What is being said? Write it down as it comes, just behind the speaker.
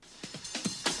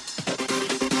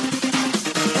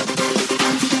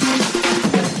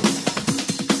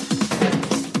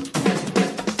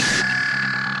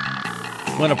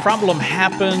When a problem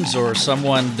happens or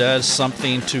someone does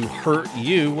something to hurt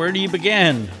you, where do you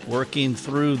begin working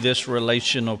through this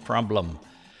relational problem?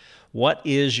 What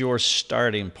is your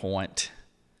starting point?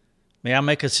 May I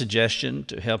make a suggestion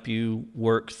to help you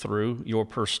work through your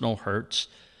personal hurts?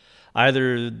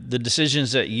 Either the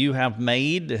decisions that you have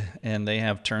made and they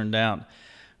have turned out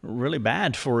really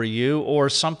bad for you, or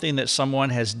something that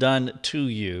someone has done to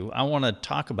you. I want to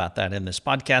talk about that in this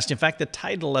podcast. In fact, the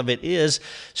title of it is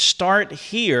Start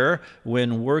Here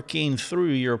When Working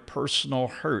Through Your Personal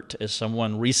Hurt. As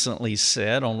someone recently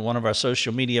said on one of our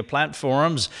social media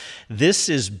platforms, this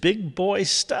is big boy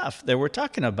stuff that we're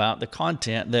talking about, the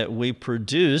content that we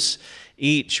produce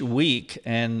each week,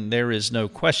 and there is no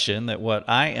question that what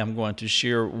I am going to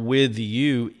share with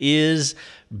you is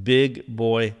big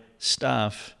boy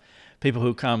stuff. People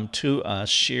who come to us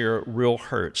share real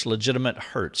hurts, legitimate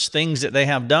hurts, things that they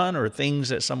have done or things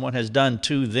that someone has done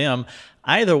to them.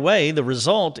 Either way, the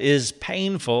result is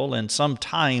painful, and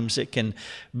sometimes it can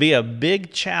be a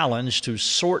big challenge to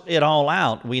sort it all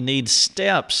out. We need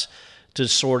steps to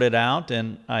sort it out,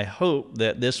 and I hope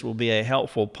that this will be a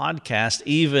helpful podcast,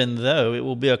 even though it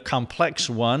will be a complex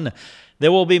one.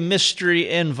 There will be mystery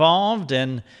involved,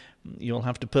 and you'll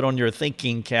have to put on your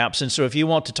thinking caps. And so if you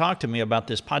want to talk to me about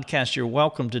this podcast, you're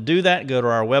welcome to do that. Go to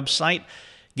our website,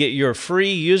 get your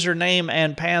free username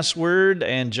and password,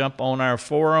 and jump on our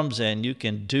forums, and you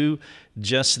can do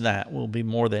just that. We'll be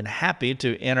more than happy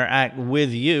to interact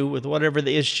with you with whatever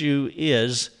the issue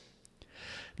is.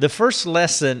 The first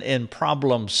lesson in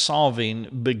problem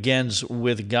solving begins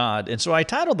with God. And so I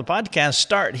titled the podcast,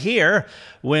 Start Here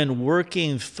When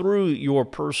Working Through Your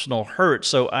Personal Hurt.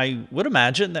 So I would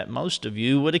imagine that most of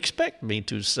you would expect me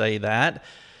to say that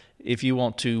if you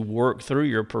want to work through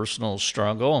your personal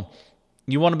struggle.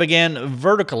 You want to begin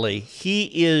vertically.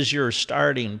 He is your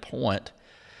starting point.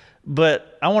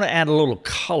 But I want to add a little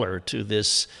color to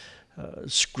this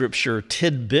scripture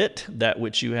tidbit, that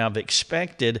which you have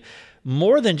expected.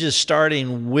 More than just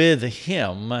starting with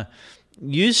Him,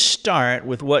 you start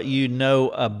with what you know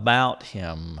about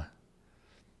Him.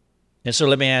 And so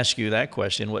let me ask you that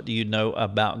question. What do you know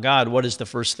about God? What is the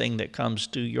first thing that comes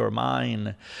to your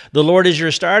mind? The Lord is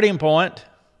your starting point,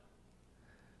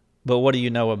 but what do you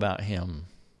know about Him?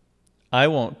 I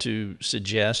want to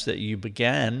suggest that you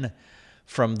begin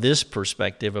from this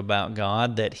perspective about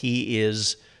God, that He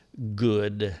is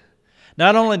good.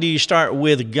 Not only do you start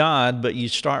with God, but you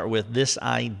start with this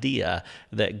idea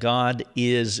that God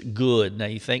is good. Now,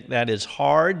 you think that is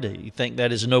hard? You think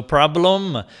that is no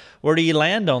problem? Where do you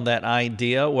land on that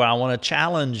idea? Well, I want to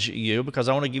challenge you because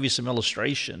I want to give you some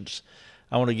illustrations.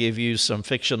 I want to give you some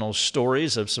fictional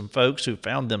stories of some folks who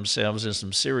found themselves in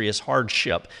some serious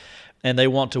hardship, and they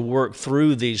want to work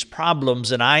through these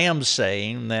problems. And I am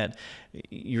saying that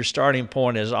your starting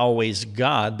point is always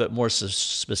God, but more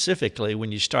specifically, when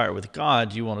you start with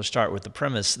God, you want to start with the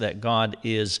premise that God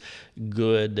is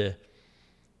good.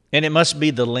 And it must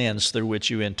be the lens through which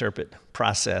you interpret,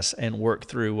 process, and work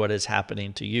through what is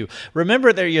happening to you.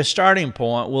 Remember that your starting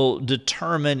point will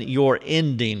determine your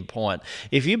ending point.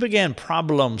 If you begin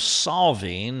problem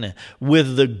solving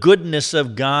with the goodness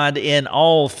of God in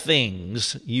all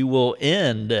things, you will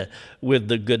end with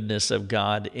the goodness of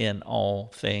God in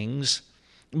all things.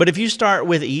 But if you start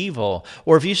with evil,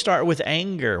 or if you start with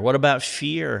anger, what about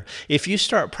fear? If you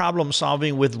start problem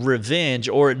solving with revenge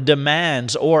or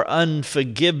demands or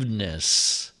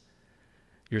unforgiveness,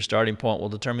 your starting point will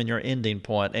determine your ending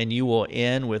point, and you will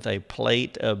end with a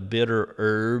plate of bitter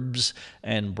herbs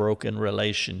and broken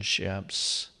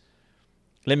relationships.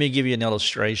 Let me give you an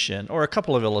illustration, or a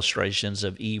couple of illustrations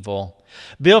of evil.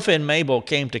 Biff and Mabel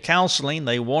came to counseling.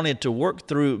 They wanted to work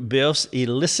through Biff's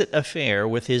illicit affair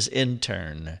with his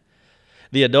intern.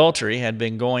 The adultery had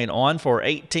been going on for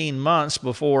 18 months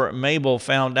before Mabel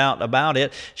found out about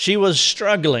it. She was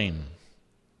struggling.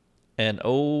 And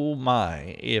oh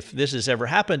my, if this has ever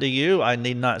happened to you, I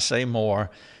need not say more.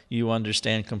 You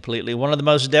understand completely. One of the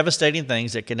most devastating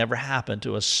things that can ever happen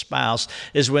to a spouse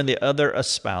is when the other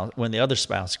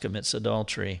spouse commits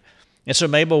adultery. And so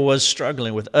Mabel was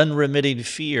struggling with unremitting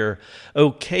fear,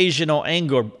 occasional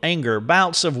anger,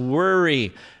 bouts of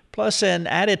worry, plus an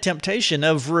added temptation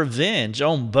of revenge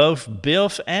on both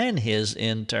Biff and his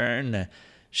intern.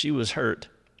 She was hurt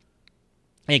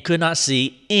and could not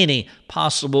see any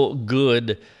possible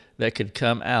good that could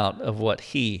come out of what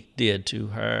he did to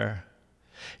her.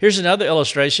 Here's another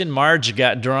illustration. Marge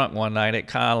got drunk one night at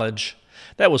college.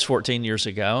 That was 14 years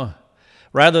ago.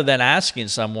 Rather than asking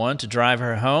someone to drive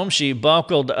her home, she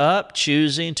buckled up,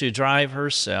 choosing to drive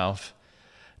herself.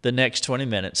 The next 20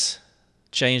 minutes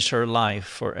changed her life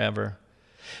forever.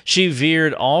 She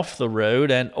veered off the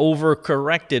road and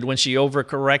overcorrected. When she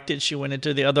overcorrected, she went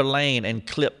into the other lane and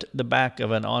clipped the back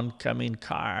of an oncoming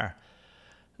car.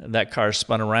 That car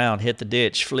spun around, hit the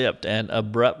ditch, flipped, and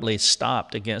abruptly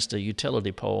stopped against a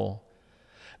utility pole.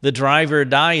 The driver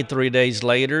died 3 days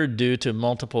later due to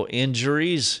multiple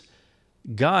injuries.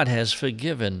 God has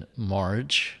forgiven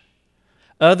Marge.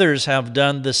 Others have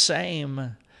done the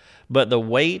same, but the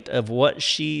weight of what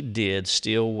she did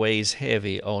still weighs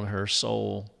heavy on her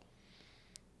soul.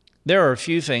 There are a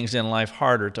few things in life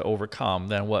harder to overcome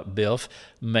than what Biff,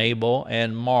 Mabel,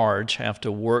 and Marge have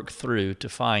to work through to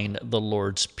find the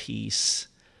Lord's peace.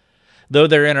 Though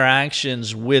their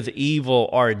interactions with evil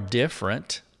are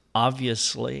different,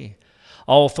 obviously,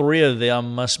 all three of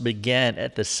them must begin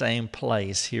at the same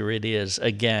place. Here it is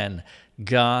again.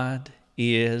 God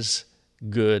is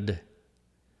good,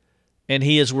 and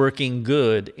He is working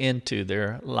good into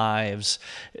their lives.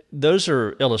 Those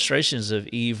are illustrations of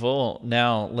evil.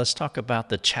 Now, let's talk about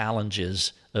the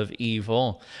challenges of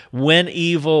evil. When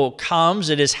evil comes,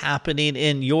 it is happening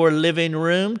in your living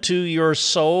room to your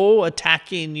soul,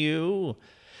 attacking you.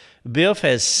 Biff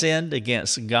has sinned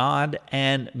against God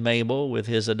and Mabel with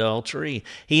his adultery.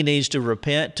 He needs to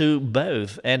repent to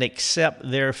both and accept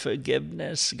their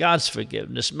forgiveness, God's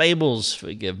forgiveness, Mabel's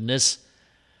forgiveness.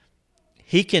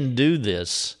 He can do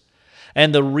this.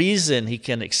 And the reason he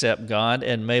can accept God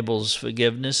and Mabel's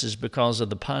forgiveness is because of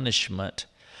the punishment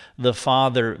the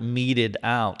Father meted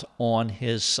out on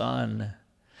his Son.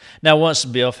 Now, once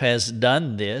Biff has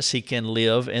done this, he can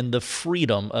live in the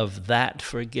freedom of that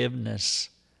forgiveness.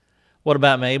 What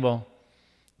about Mabel?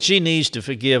 She needs to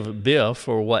forgive Biff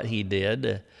for what he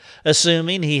did,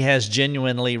 assuming he has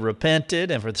genuinely repented.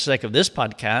 And for the sake of this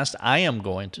podcast, I am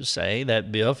going to say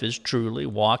that Biff is truly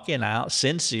walking out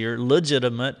sincere,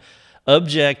 legitimate,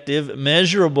 objective,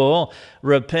 measurable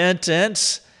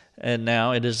repentance. And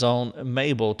now it is on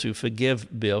Mabel to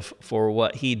forgive Biff for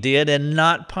what he did and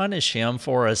not punish him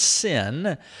for a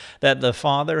sin that the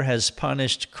Father has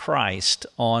punished Christ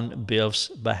on Biff's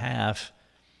behalf.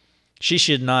 She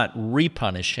should not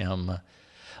repunish him.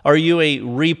 Are you a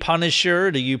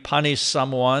repunisher? Do you punish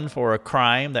someone for a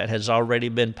crime that has already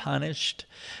been punished?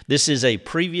 This is a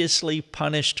previously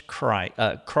punished crime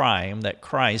that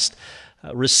Christ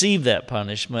received that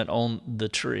punishment on the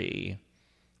tree.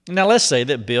 Now, let's say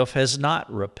that Biff has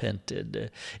not repented.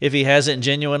 If he hasn't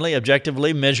genuinely,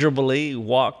 objectively, measurably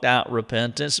walked out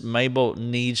repentance, Mabel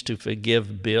needs to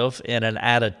forgive Biff in an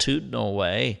attitudinal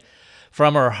way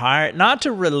from her heart, not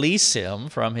to release him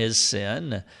from his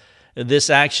sin. This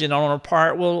action on her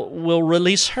part will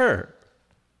release her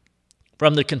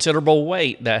from the considerable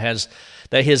weight that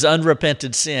his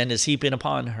unrepented sin is heaping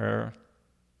upon her.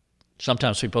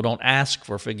 Sometimes people don't ask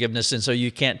for forgiveness, and so you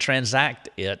can't transact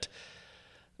it.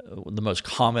 The most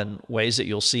common ways that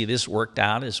you'll see this worked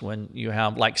out is when you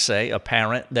have, like, say, a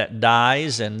parent that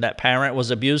dies and that parent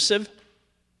was abusive.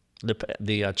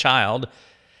 The child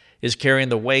is carrying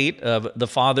the weight of the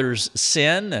father's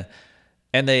sin,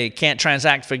 and they can't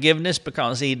transact forgiveness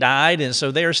because he died, and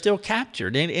so they are still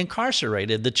captured and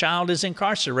incarcerated. The child is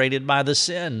incarcerated by the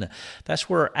sin. That's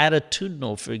where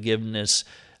attitudinal forgiveness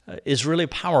is really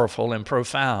powerful and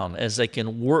profound, as they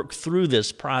can work through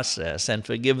this process and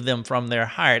forgive them from their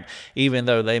heart, even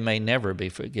though they may never be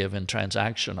forgiven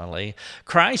transactionally.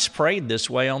 Christ prayed this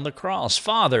way on the cross.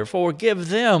 Father, forgive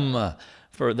them,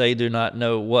 for they do not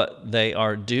know what they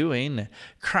are doing.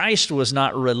 Christ was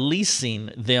not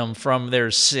releasing them from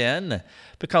their sin,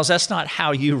 because that's not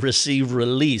how you receive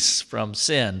release from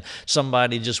sin.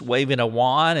 Somebody just waving a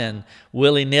wand and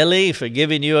willy-nilly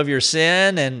forgiving you of your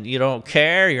sin, and you don't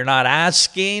care, you're not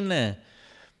asking.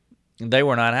 They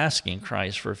were not asking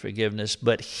Christ for forgiveness,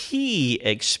 but he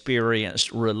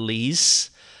experienced release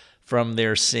from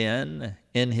their sin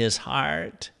in his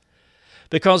heart.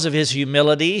 Because of his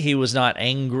humility, he was not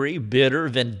angry, bitter,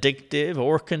 vindictive,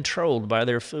 or controlled by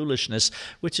their foolishness,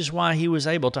 which is why he was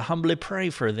able to humbly pray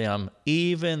for them,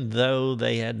 even though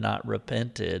they had not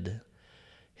repented.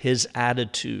 His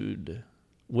attitude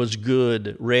was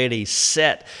good, ready,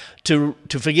 set to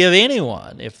forgive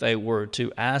anyone if they were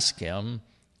to ask him.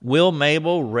 Will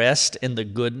Mabel rest in the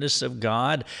goodness of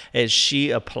God as she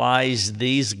applies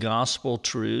these gospel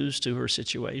truths to her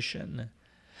situation?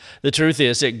 The truth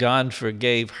is that God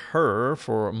forgave her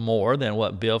for more than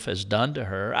what Biff has done to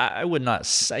her. I would not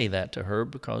say that to her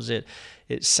because it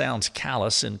sounds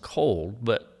callous and cold,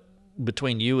 but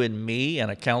between you and me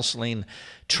and a counseling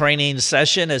training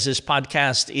session, as this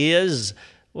podcast is,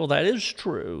 well, that is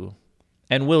true.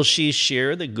 And will she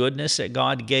share the goodness that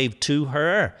God gave to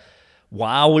her?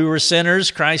 While we were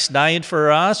sinners, Christ died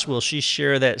for us. Will she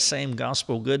share that same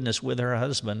gospel goodness with her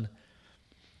husband?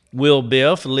 Will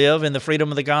Biff live in the freedom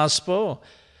of the gospel?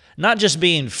 Not just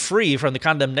being free from the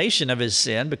condemnation of his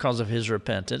sin because of his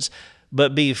repentance,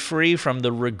 but be free from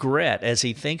the regret as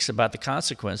he thinks about the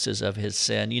consequences of his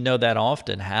sin. You know that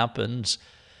often happens.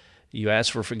 You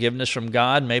ask for forgiveness from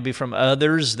God, maybe from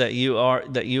others that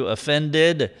you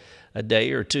offended. A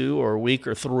day or two or a week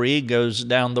or three goes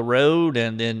down the road,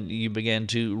 and then you begin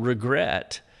to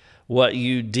regret what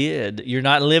you did. You're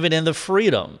not living in the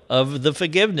freedom of the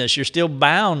forgiveness. You're still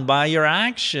bound by your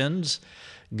actions.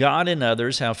 God and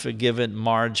others have forgiven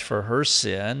Marge for her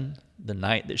sin the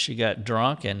night that she got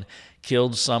drunk and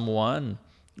killed someone.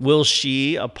 Will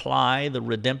she apply the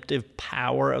redemptive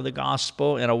power of the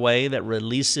gospel in a way that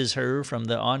releases her from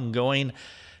the ongoing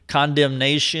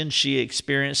condemnation she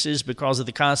experiences because of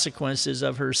the consequences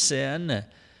of her sin?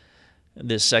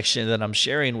 This section that I'm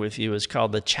sharing with you is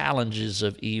called The Challenges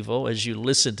of Evil. As you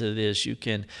listen to this, you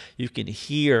can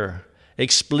hear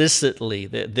explicitly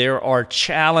that there are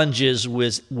challenges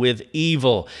with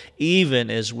evil, even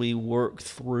as we work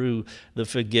through the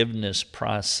forgiveness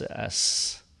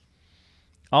process.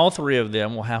 All three of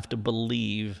them will have to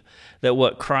believe that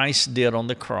what Christ did on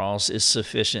the cross is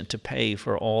sufficient to pay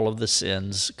for all of the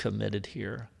sins committed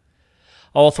here.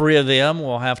 All three of them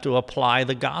will have to apply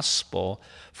the gospel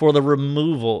for the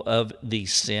removal of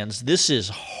these sins. This is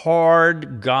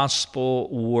hard gospel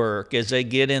work as they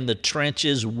get in the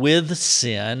trenches with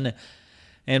sin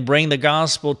and bring the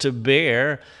gospel to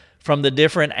bear from the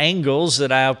different angles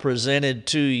that I have presented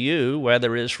to you,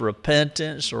 whether it's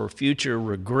repentance or future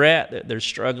regret that they're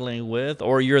struggling with,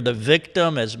 or you're the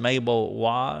victim as Mabel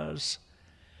was.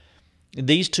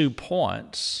 These 2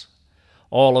 points,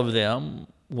 all of them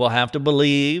will have to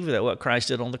believe that what Christ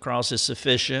did on the cross is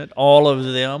sufficient. All of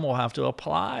them will have to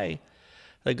apply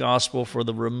the gospel for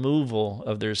the removal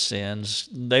of their sins.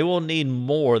 They will need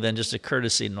more than just a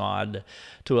courtesy nod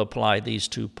to apply these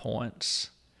 2 points.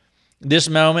 This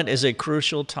moment is a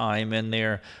crucial time in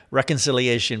their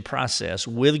reconciliation process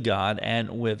with God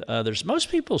and with others.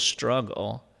 Most people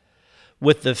struggle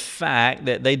with the fact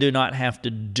that they do not have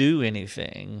to do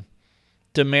anything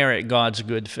to merit God's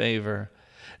good favor.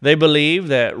 They believe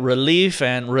that relief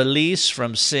and release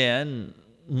from sin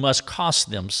must cost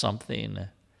them something.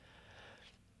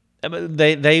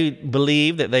 They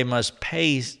believe that they must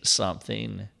pay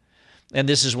something. And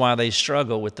this is why they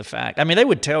struggle with the fact. I mean, they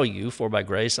would tell you, for by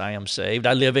grace I am saved,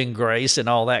 I live in grace and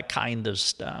all that kind of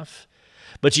stuff.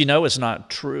 But you know it's not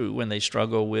true when they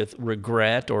struggle with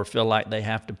regret or feel like they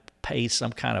have to pay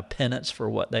some kind of penance for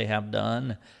what they have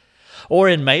done. Or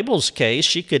in Mabel's case,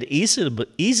 she could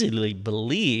easily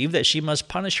believe that she must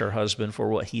punish her husband for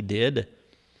what he did,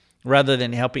 rather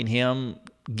than helping him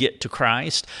get to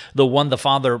Christ, the one the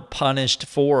Father punished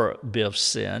for Biff's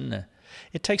sin.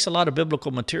 It takes a lot of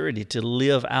biblical maturity to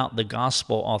live out the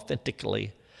gospel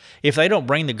authentically. If they don't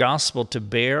bring the gospel to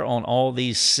bear on all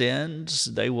these sins,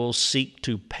 they will seek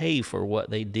to pay for what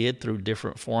they did through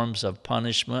different forms of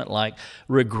punishment like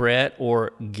regret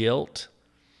or guilt.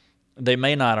 They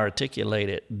may not articulate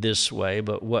it this way,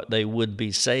 but what they would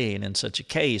be saying in such a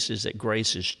case is that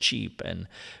grace is cheap and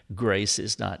grace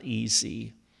is not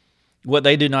easy. What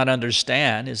they do not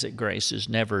understand is that grace is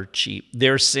never cheap.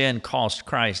 Their sin cost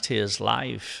Christ his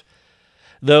life.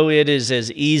 Though it is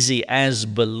as easy as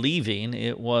believing,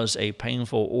 it was a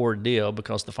painful ordeal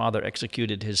because the Father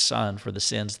executed his Son for the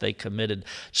sins they committed.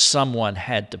 Someone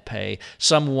had to pay.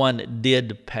 Someone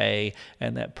did pay,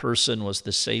 and that person was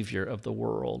the Savior of the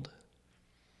world.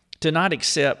 To not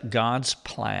accept God's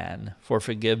plan for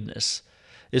forgiveness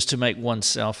is to make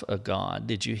oneself a god.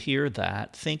 Did you hear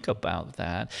that? Think about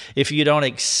that. If you don't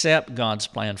accept God's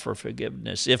plan for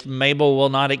forgiveness, if Mabel will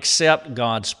not accept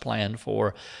God's plan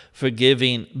for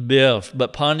forgiving Biff,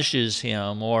 but punishes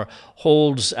him or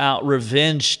holds out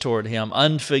revenge toward him,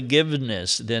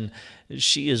 unforgiveness, then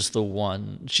she is the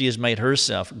one. She has made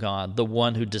herself God, the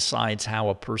one who decides how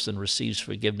a person receives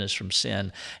forgiveness from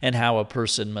sin and how a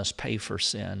person must pay for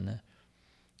sin.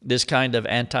 This kind of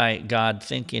anti-God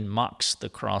thinking mocks the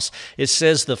cross. It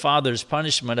says the Father's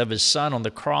punishment of his Son on the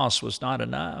cross was not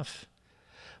enough.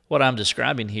 What I'm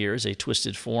describing here is a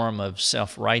twisted form of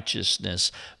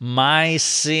self-righteousness. My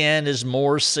sin is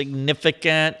more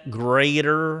significant,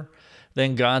 greater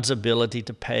than God's ability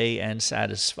to pay and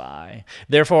satisfy.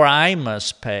 Therefore, I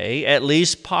must pay at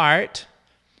least part.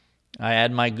 I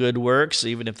add my good works,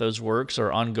 even if those works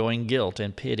are ongoing guilt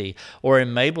and pity. Or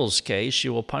in Mabel's case, she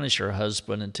will punish her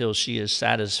husband until she is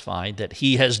satisfied that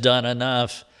he has done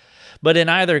enough. But in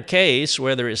either case,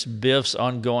 whether it's Biff's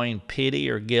ongoing pity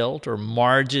or guilt, or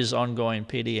Marge's ongoing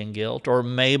pity and guilt, or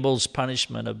Mabel's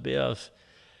punishment of Biff,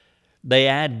 they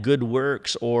add good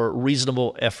works or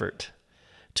reasonable effort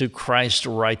to Christ's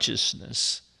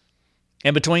righteousness.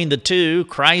 And between the two,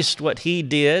 Christ, what he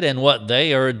did and what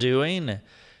they are doing,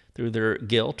 through their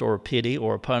guilt or pity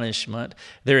or punishment,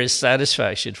 there is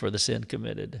satisfaction for the sin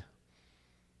committed.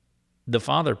 The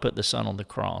Father put the Son on the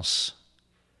cross.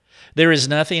 There is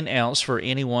nothing else for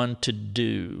anyone to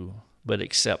do but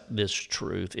accept this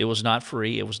truth. It was not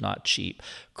free. It was not cheap.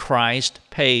 Christ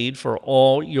paid for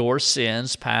all your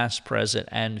sins, past, present,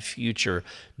 and future.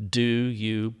 Do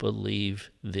you believe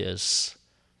this?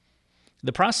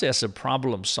 The process of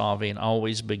problem solving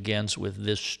always begins with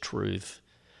this truth.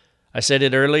 I said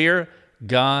it earlier,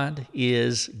 God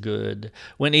is good.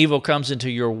 When evil comes into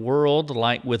your world,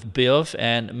 like with Biff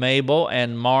and Mabel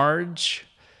and Marge,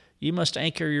 you must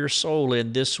anchor your soul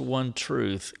in this one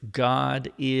truth.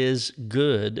 God is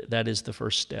good. That is the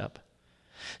first step.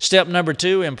 Step number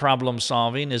 2 in problem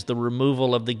solving is the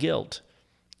removal of the guilt,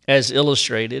 as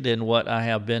illustrated in what I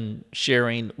have been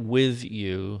sharing with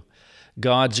you.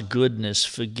 God's goodness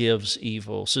forgives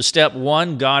evil. So step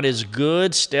 1, God is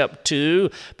good. Step 2,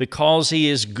 because he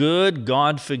is good,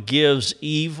 God forgives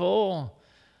evil.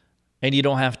 And you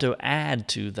don't have to add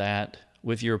to that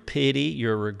with your pity,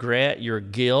 your regret, your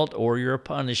guilt, or your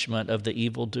punishment of the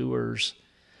evildoers.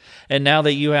 And now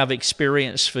that you have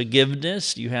experienced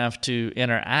forgiveness, you have to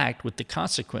interact with the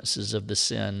consequences of the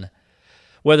sin.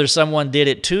 Whether someone did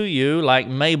it to you, like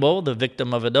Mabel, the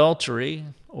victim of adultery,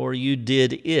 or you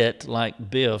did it, like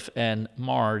Biff and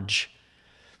Marge.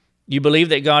 You believe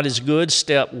that God is good,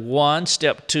 step 1.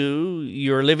 Step 2,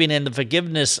 you're living in the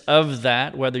forgiveness of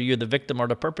that, whether you're the victim or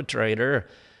the perpetrator.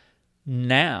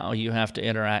 Now you have to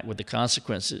interact with the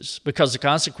consequences, because the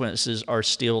consequences are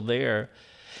still there.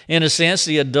 In a sense,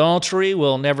 the adultery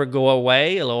will never go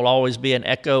away. It will always be an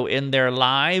echo in their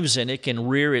lives, and it can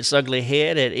rear its ugly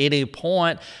head at any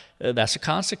point. That's a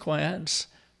consequence.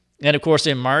 And of course,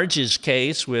 in Marge's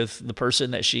case with the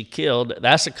person that she killed,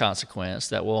 that's a consequence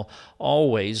that will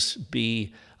always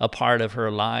be a part of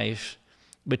her life.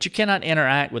 But you cannot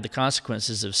interact with the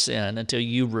consequences of sin until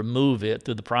you remove it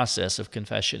through the process of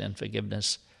confession and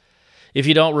forgiveness. If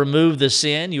you don't remove the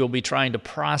sin, you will be trying to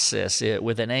process it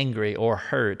with an angry or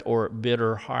hurt or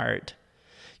bitter heart.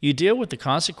 You deal with the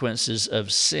consequences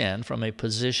of sin from a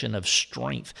position of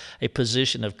strength, a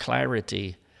position of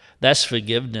clarity. That's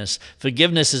forgiveness.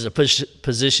 Forgiveness is a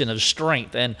position of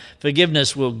strength, and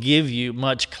forgiveness will give you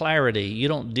much clarity. You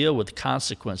don't deal with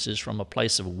consequences from a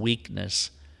place of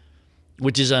weakness,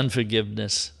 which is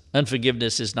unforgiveness.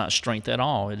 Unforgiveness is not strength at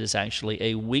all. It is actually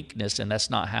a weakness, and that's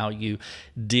not how you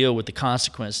deal with the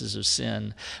consequences of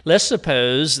sin. Let's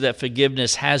suppose that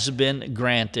forgiveness has been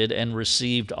granted and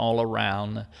received all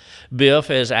around. Biff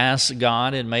has asked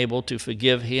God and Mabel to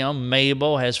forgive him.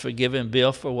 Mabel has forgiven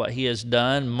Biff for what he has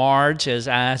done. Marge has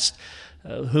asked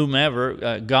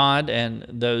whomever, God and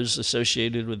those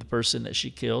associated with the person that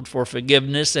she killed, for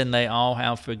forgiveness, and they all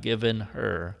have forgiven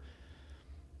her.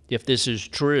 If this is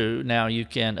true, now you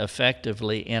can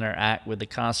effectively interact with the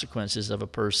consequences of a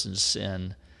person's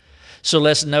sin. So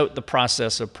let's note the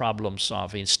process of problem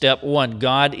solving. Step 1,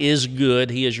 God is good.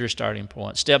 He is your starting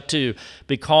point. Step 2,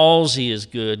 because he is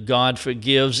good, God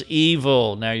forgives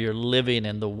evil. Now you're living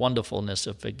in the wonderfulness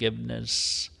of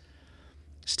forgiveness.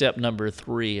 Step number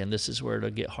 3, and this is where it'll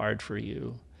get hard for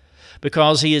you.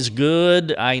 Because he is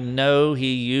good, I know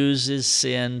he uses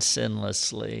sin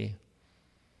sinlessly.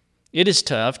 It is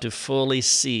tough to fully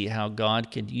see how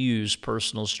God can use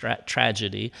personal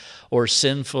tragedy or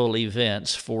sinful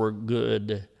events for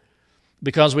good.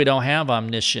 Because we don't have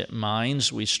omniscient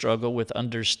minds, we struggle with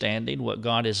understanding what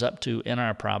God is up to in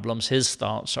our problems. His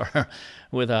thoughts are,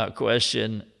 without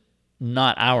question,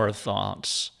 not our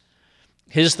thoughts.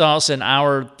 His thoughts and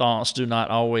our thoughts do not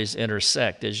always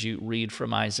intersect, as you read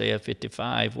from Isaiah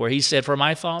 55, where he said, "For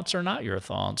my thoughts are not your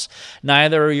thoughts,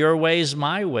 neither are your ways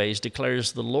my ways,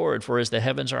 declares the Lord. For as the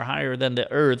heavens are higher than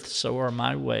the earth, so are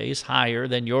my ways higher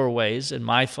than your ways, and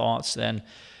my thoughts than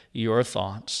your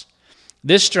thoughts."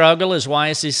 This struggle is why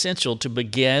it's essential to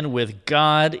begin with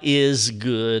God is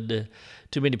good.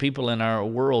 Too many people in our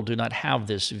world do not have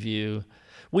this view.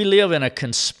 We live in a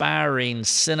conspiring,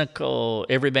 cynical,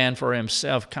 every man for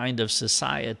himself kind of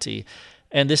society,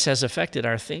 and this has affected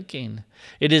our thinking.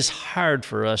 It is hard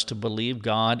for us to believe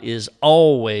God is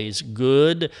always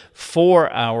good,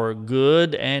 for our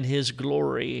good and his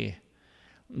glory.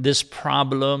 This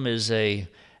problem is a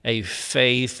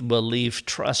faith, belief,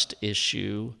 trust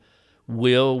issue.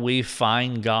 Will we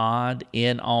find God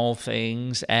in all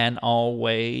things and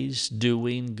always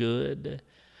doing good?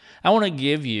 I want to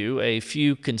give you a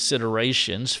few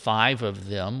considerations, 5 of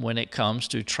them, when it comes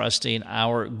to trusting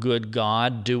our good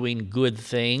God, doing good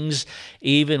things,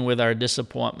 even with our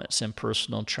disappointments and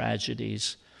personal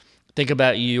tragedies. Think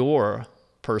about your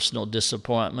personal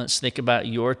disappointments. Think about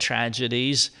your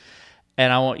tragedies.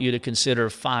 And I want you to consider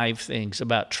 5 things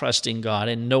about trusting God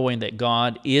and knowing that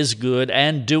God is good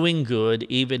and doing good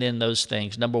even in those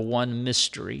things. Number 1,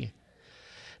 mystery.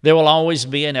 There will always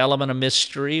be an element of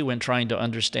mystery when trying to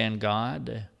understand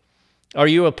God. Are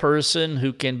you a person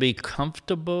who can be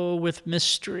comfortable with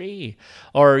mystery?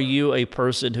 Or are you a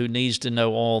person who needs to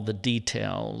know all the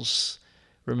details?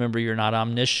 Remember, you're not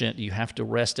omniscient. You have to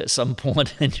rest at some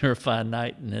point in your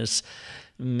finiteness.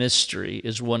 Mystery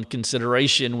is one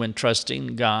consideration when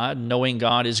trusting God. Knowing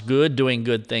God is good, doing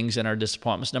good things in our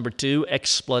disappointments. Number 2,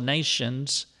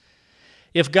 explanations.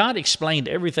 If God explained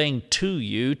everything to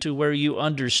you to where you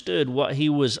understood what he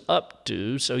was up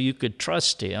to so you could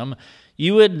trust him,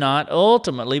 you would not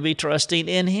ultimately be trusting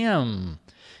in him.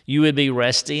 You would be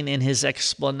resting in his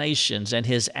explanations and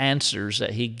his answers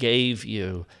that he gave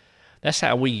you. That's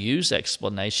how we use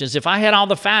explanations. If I had all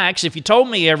the facts, if you told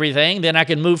me everything, then I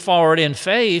could move forward in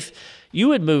faith. You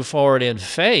would move forward in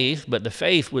faith, but the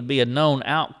faith would be a known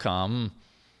outcome.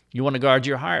 You want to guard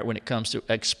your heart when it comes to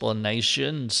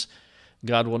explanations.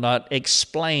 God will not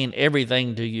explain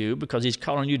everything to you because he's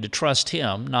calling you to trust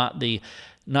him, not the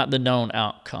known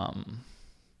outcome.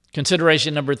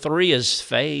 Consideration number 3 is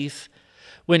faith.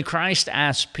 When Christ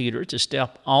asked Peter to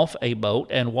step off a boat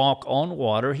and walk on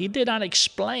water, he did not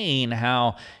explain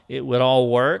how it would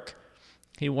all work.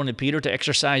 He wanted Peter to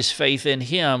exercise faith in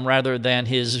him rather than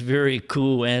his very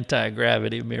cool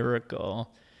anti-gravity miracle.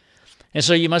 And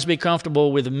so you must be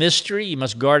comfortable with mystery. You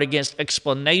must guard against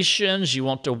explanations. You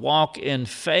want to walk in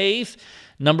faith.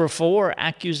 Number 4,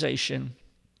 accusation.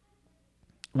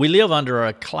 We live under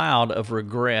a cloud of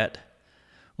regret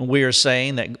when we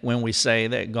say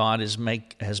that God has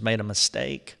made a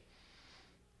mistake.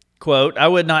 Quote, I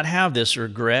would not have this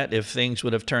regret if things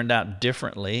would have turned out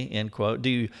differently, end quote.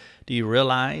 Do you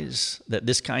realize that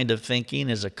this kind of thinking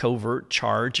is a covert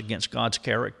charge against God's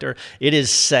character? It is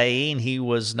saying he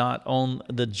was not on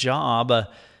the job.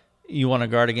 You want to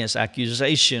guard against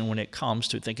accusation when it comes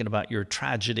to thinking about your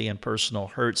tragedy and personal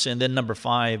hurts. And then number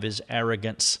 5 is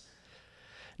arrogance.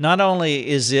 Not only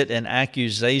is it an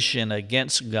accusation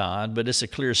against God, but it's a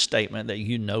clear statement that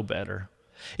you know better.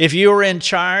 If you were in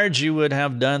charge, you would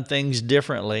have done things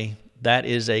differently. That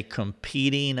is a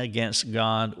competing against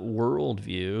God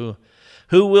worldview.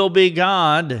 Who will be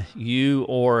God, you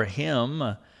or him?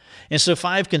 And so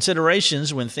 5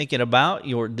 considerations when thinking about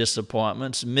your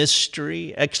disappointments: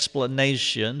 mystery,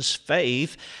 explanations,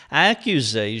 faith,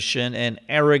 accusation, and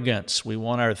arrogance. We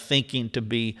want our thinking to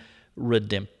be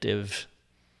redemptive.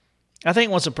 I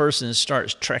think once a person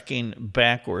starts trekking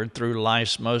backward through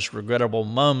life's most regrettable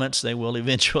moments, they will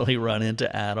eventually run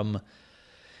into Adam.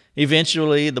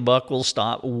 Eventually, the buck will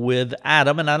stop with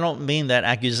Adam, and I don't mean that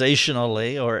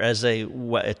accusationally or as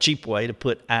a cheap way to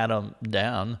put Adam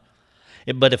down.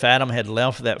 But if Adam had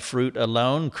left that fruit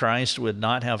alone, Christ would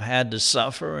not have had to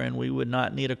suffer, and we would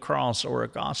not need a cross or a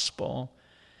gospel.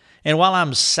 And while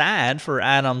I'm sad for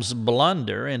Adam's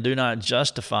blunder and do not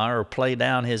justify or play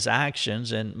down his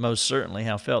actions, and most certainly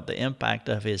have felt the impact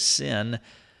of his sin,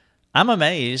 I'm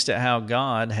amazed at how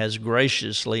God has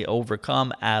graciously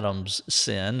overcome Adam's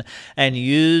sin and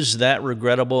used that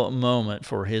regrettable moment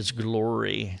for his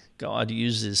glory. God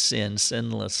uses sin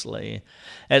sinlessly.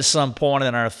 At some point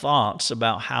in our thoughts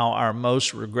about how our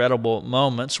most regrettable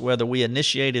moments, whether we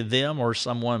initiated them or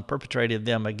someone perpetrated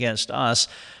them against us,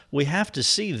 we have to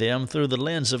see them through the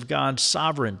lens of God's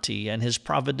sovereignty and his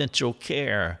providential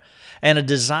care and a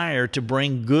desire to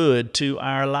bring good to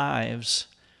our lives.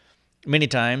 Many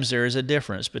times there is a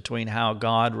difference between how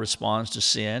God responds to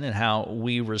sin and how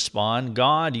we respond.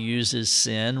 God uses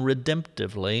sin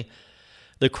redemptively.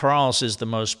 The cross is the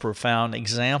most profound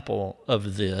example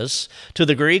of this. To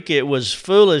the Greek, it was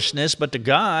foolishness, but to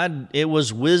God, it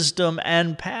was wisdom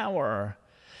and power.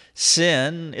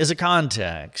 Sin is a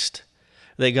context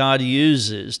that God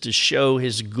uses to show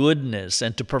his goodness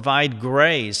and to provide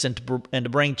grace and to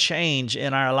bring change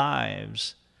in our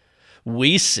lives.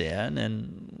 We sin,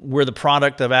 and we're the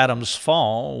product of Adam's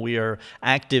fall. We are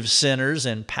active sinners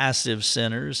and passive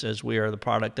sinners as we are the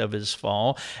product of his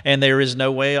fall, and there is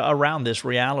no way around this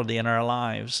reality in our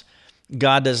lives.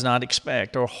 God does not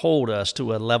expect or hold us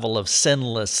to a level of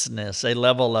sinlessness, a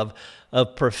level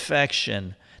of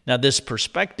perfection. Now, this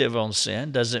perspective on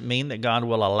sin doesn't mean that God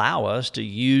will allow us to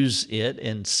use it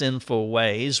in sinful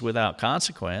ways without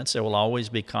consequence. There will always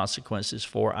be consequences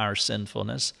for our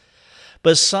sinfulness.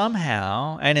 But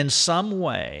somehow and in some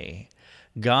way,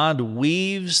 God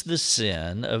weaves the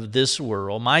sin of this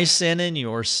world, my sin and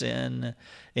your sin,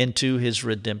 into his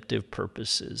redemptive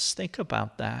purposes. Think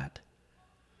about that.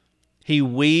 He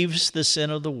weaves the sin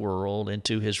of the world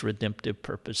into his redemptive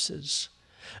purposes.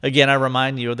 Again, I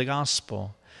remind you of the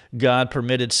gospel. God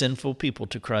permitted sinful people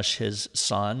to crush his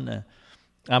Son.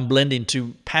 I'm blending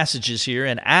two passages here.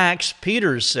 In Acts,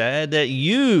 Peter said that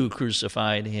you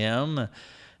crucified him.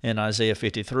 In Isaiah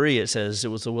 53, it says it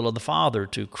was the will of the Father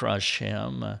to crush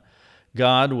him.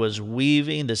 God was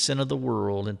weaving the sin of the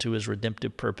world into his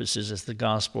redemptive purposes, as the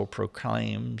gospel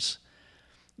proclaims.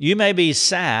 You may be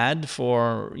sad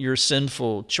for your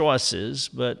sinful choices,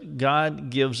 but God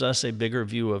gives us a bigger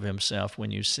view of himself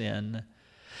when you sin.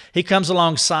 He comes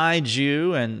alongside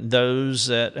you and those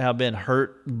that have been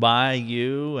hurt by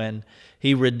you, and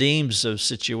he redeems those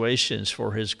situations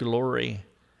for his glory.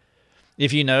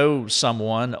 If you know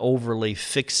someone overly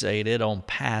fixated on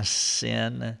past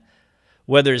sin,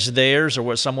 whether it's theirs or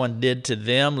what someone did to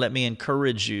them, let me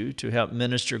encourage you to help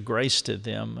minister grace to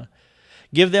them.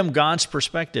 Give them God's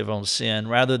perspective on sin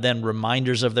rather than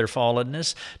reminders of their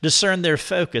fallenness. Discern their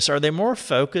focus. Are they more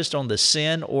focused on the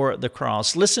sin or the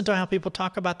cross? Listen to how people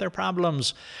talk about their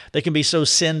problems. They can be so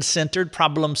sin-centered,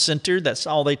 problem-centered. That's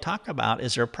all they talk about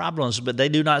is their problems, but they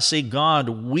do not see God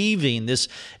weaving this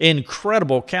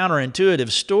incredible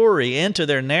counterintuitive story into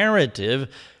their narrative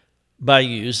by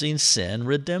using sin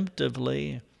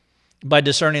redemptively. By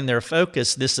discerning their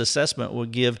focus, this assessment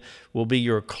will be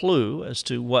your clue as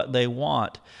to what they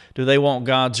want. Do they want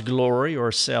God's glory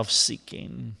or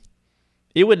self-seeking?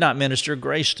 It would not minister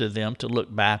grace to them to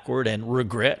look backward and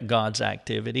regret God's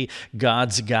activity,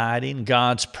 God's guiding,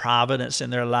 God's providence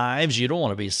in their lives. You don't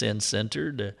want to be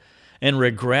sin-centered and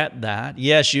regret that.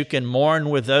 Yes, you can mourn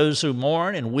with those who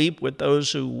mourn and weep with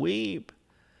those who weep.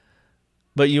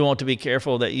 But you want to be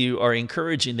careful that you are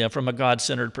encouraging them from a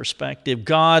God-centered perspective.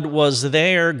 God was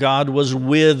there. God was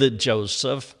with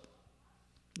Joseph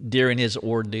during his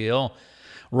ordeal,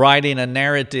 writing a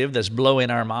narrative that's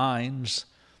blowing our minds,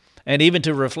 and even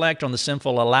to reflect on the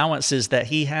sinful allowances that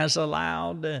he has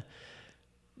allowed.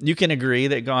 You can agree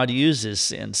that God uses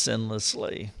sin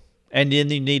sinlessly, and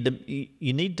then you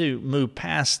need to move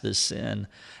past this sin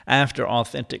after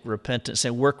authentic repentance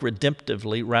and work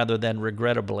redemptively rather than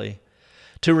regrettably.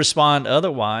 To respond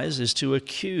otherwise is to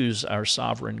accuse our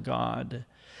sovereign God.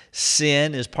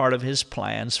 Sin is part of his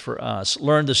plans for us.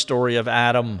 Learn the story of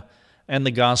Adam and the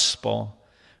gospel.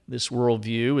 This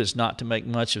worldview is not to make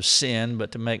much of sin,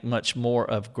 but to make much more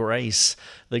of grace.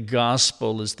 The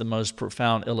gospel is the most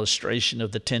profound illustration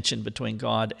of the tension between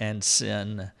God and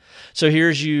sin. So here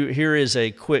is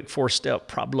a quick 4-step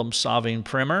problem-solving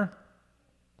primer.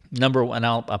 Number one,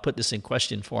 I'll put this in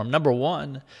question form. Number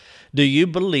one, do you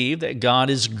believe that God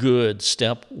is good?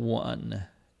 Step one.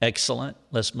 Excellent.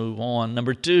 Let's move on.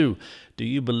 Number two, do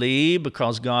you believe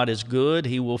because God is good,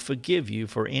 he will forgive you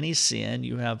for any sin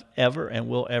you have ever and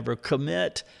will ever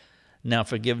commit? Now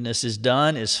forgiveness is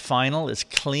done, it's final, it's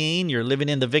clean. You're living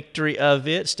in the victory of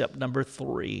it. Step number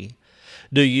three.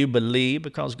 Do you believe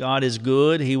because God is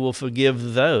good, he will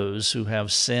forgive those who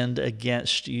have sinned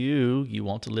against you? You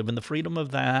want to live in the freedom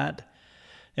of that.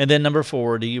 And then number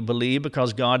four, do you believe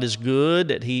because God is good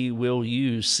that he will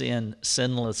use sin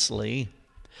sinlessly?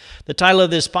 The title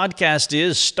of this podcast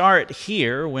is Start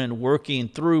Here When Working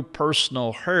Through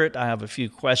Personal Hurt. I have a few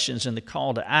questions in the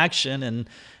call to action, and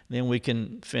then we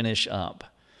can finish up.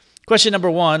 Question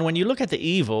number one, when you look at the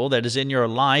evil that is in your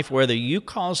life, whether you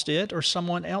caused it or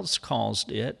someone else caused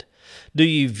it, do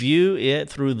you view it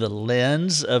through the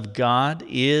lens of God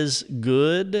is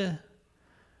good?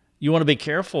 You want to be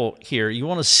careful here. You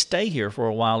want to stay here for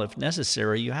a while if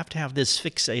necessary. You have to have this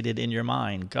fixated in your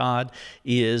mind. God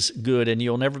is good, and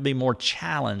you'll never be more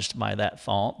challenged by that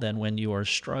thought than when you are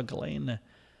struggling.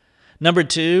 Number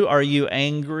two, are you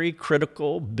angry,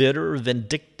 critical, bitter,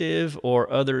 vindictive,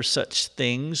 or other such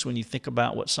things when you think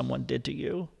about what someone did to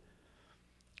you?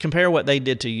 Compare what they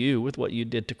did to you with what you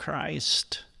did to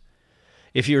Christ.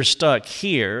 If you're stuck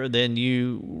here, then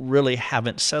you really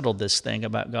haven't settled this thing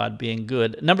about God being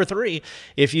good. Number three,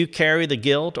 if you carry the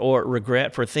guilt or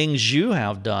regret for things you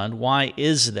have done, why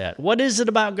is that? What is it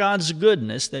about God's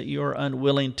goodness that you're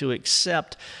unwilling to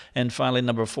accept? And finally,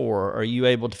 number four, are you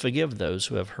able to forgive those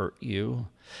who have hurt you?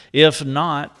 If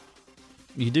not,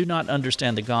 you do not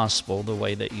understand the gospel the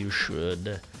way that you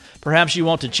should. Perhaps you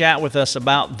want to chat with us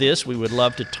about this. We would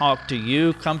love to talk to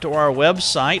you. Come to our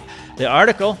website. The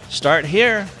article, Start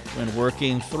Here When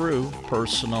Working Through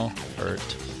Personal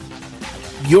Hurt.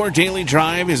 Your Daily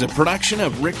Drive is a production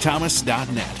of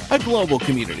rickthomas.net, a global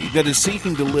community that is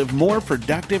seeking to live more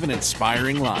productive and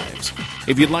inspiring lives.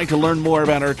 If you'd like to learn more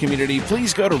about our community,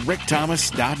 please go to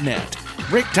rickthomas.net.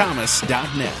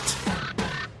 rickthomas.net.